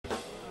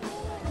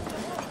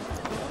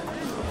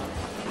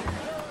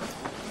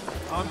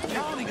I'm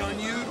counting on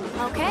you.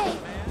 Okay,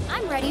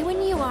 I'm ready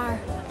when you are.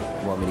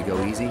 Want me to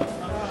go easy?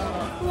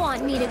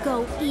 Want me to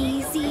go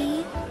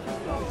easy?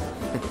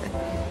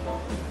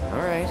 All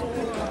right.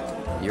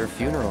 Your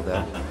funeral,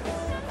 though.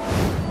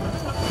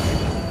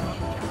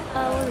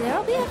 Oh,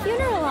 there'll be a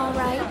funeral, all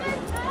right.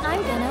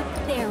 I'm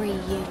gonna bury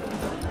you.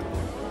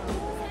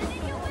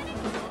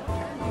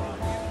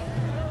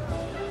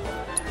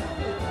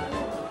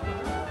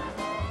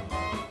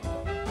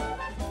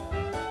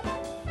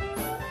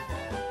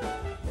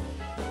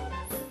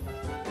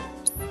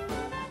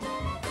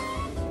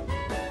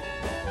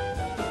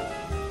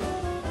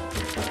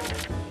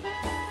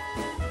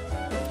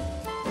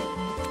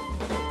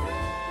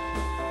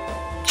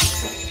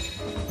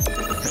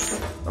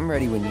 I'm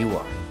ready when you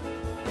are.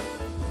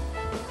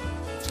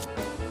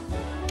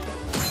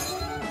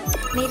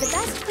 May the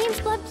best Queen's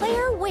Blood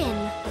player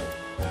win.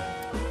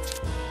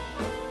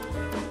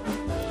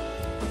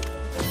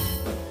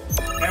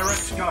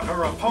 Aerith's got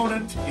her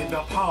opponent in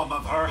the palm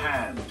of her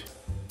hand.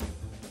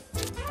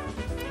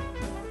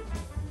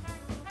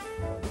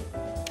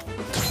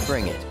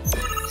 Bring it.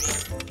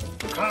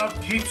 Cloud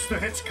keeps the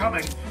hits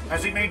coming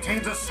as he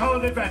maintains a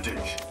solid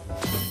advantage.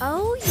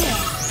 Oh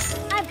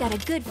yeah, I've got a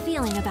good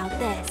feeling about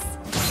this.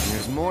 And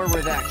there's more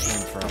where that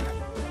came from.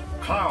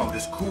 Cloud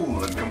is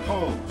cool and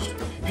composed.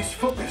 His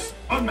focus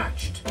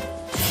unmatched.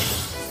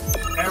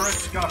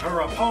 Aerith's got her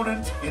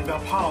opponent in the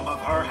palm of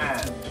her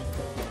hand.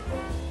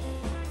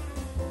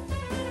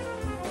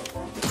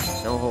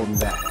 No holding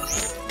back.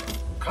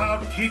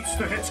 Cloud keeps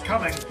the hits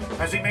coming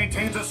as he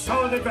maintains a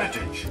solid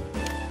advantage.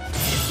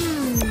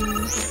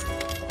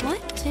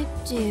 What to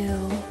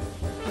do?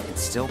 I can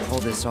still pull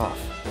this off.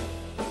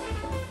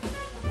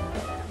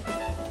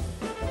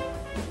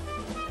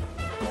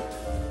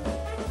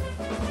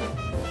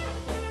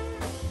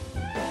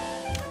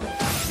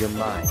 You're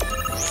mine.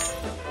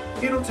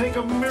 It'll take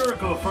a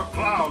miracle for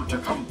Cloud to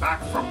come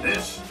back from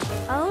this.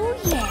 Oh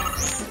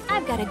yeah,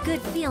 I've got a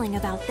good feeling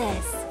about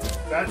this.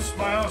 That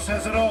smile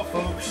says it all,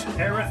 folks.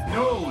 Aerith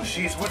knows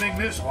she's winning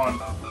this one.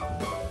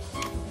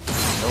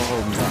 No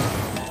holding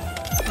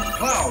back.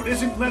 Cloud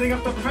isn't letting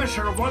up the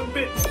pressure one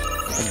bit.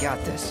 I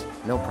got this.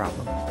 No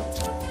problem.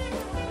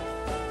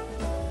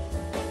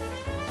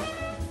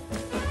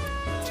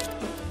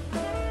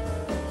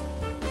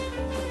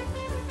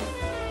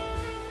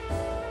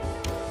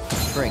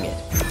 Bring it.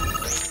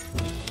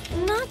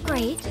 Not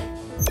great,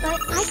 but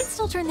I can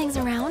still turn things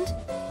around.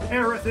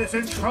 Aerith is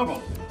in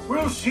trouble.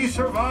 Will she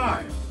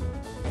survive?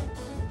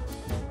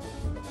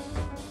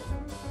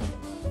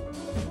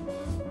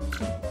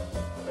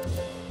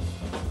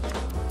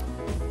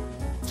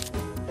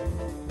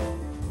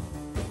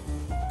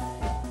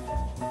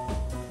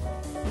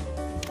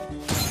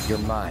 You're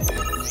mine.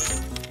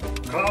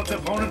 Cloud's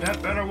opponent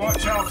had better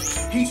watch out.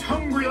 He's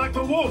hungry like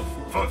the wolf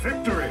for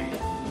victory.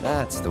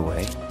 That's the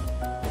way.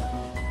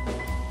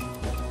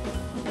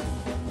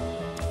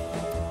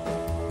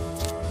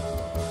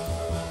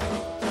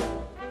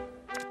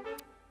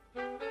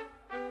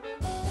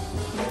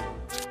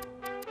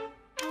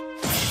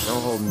 No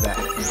holding back.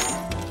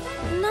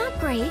 Not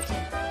great,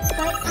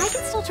 but I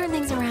can still turn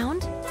things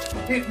around.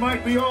 It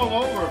might be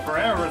all over for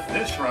Aerith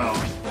this round.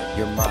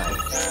 You're mine.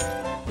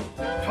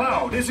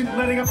 Cloud isn't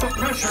letting up the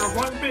pressure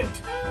one bit.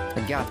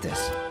 I got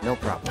this. No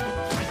problem.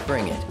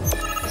 Bring it.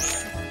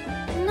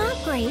 Not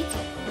great,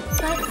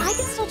 but I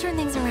can still turn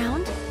things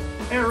around.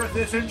 Aerith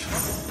is in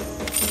trouble.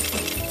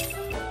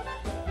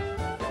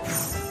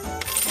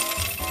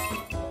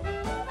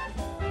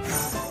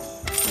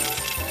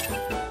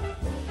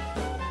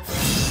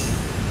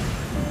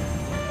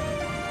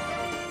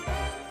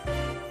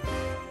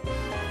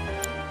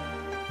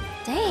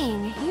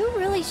 Dang, you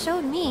really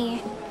showed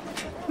me.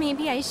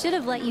 Maybe I should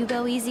have let you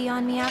go easy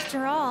on me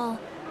after all.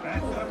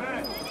 That's the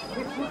match.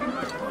 It's looking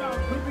like Cloud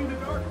could be the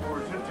dark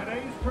horse in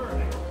today's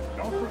tournament.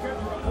 Don't forget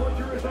to report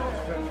your results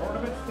to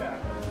tournament staff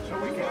so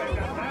we can make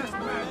that last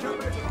match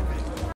official.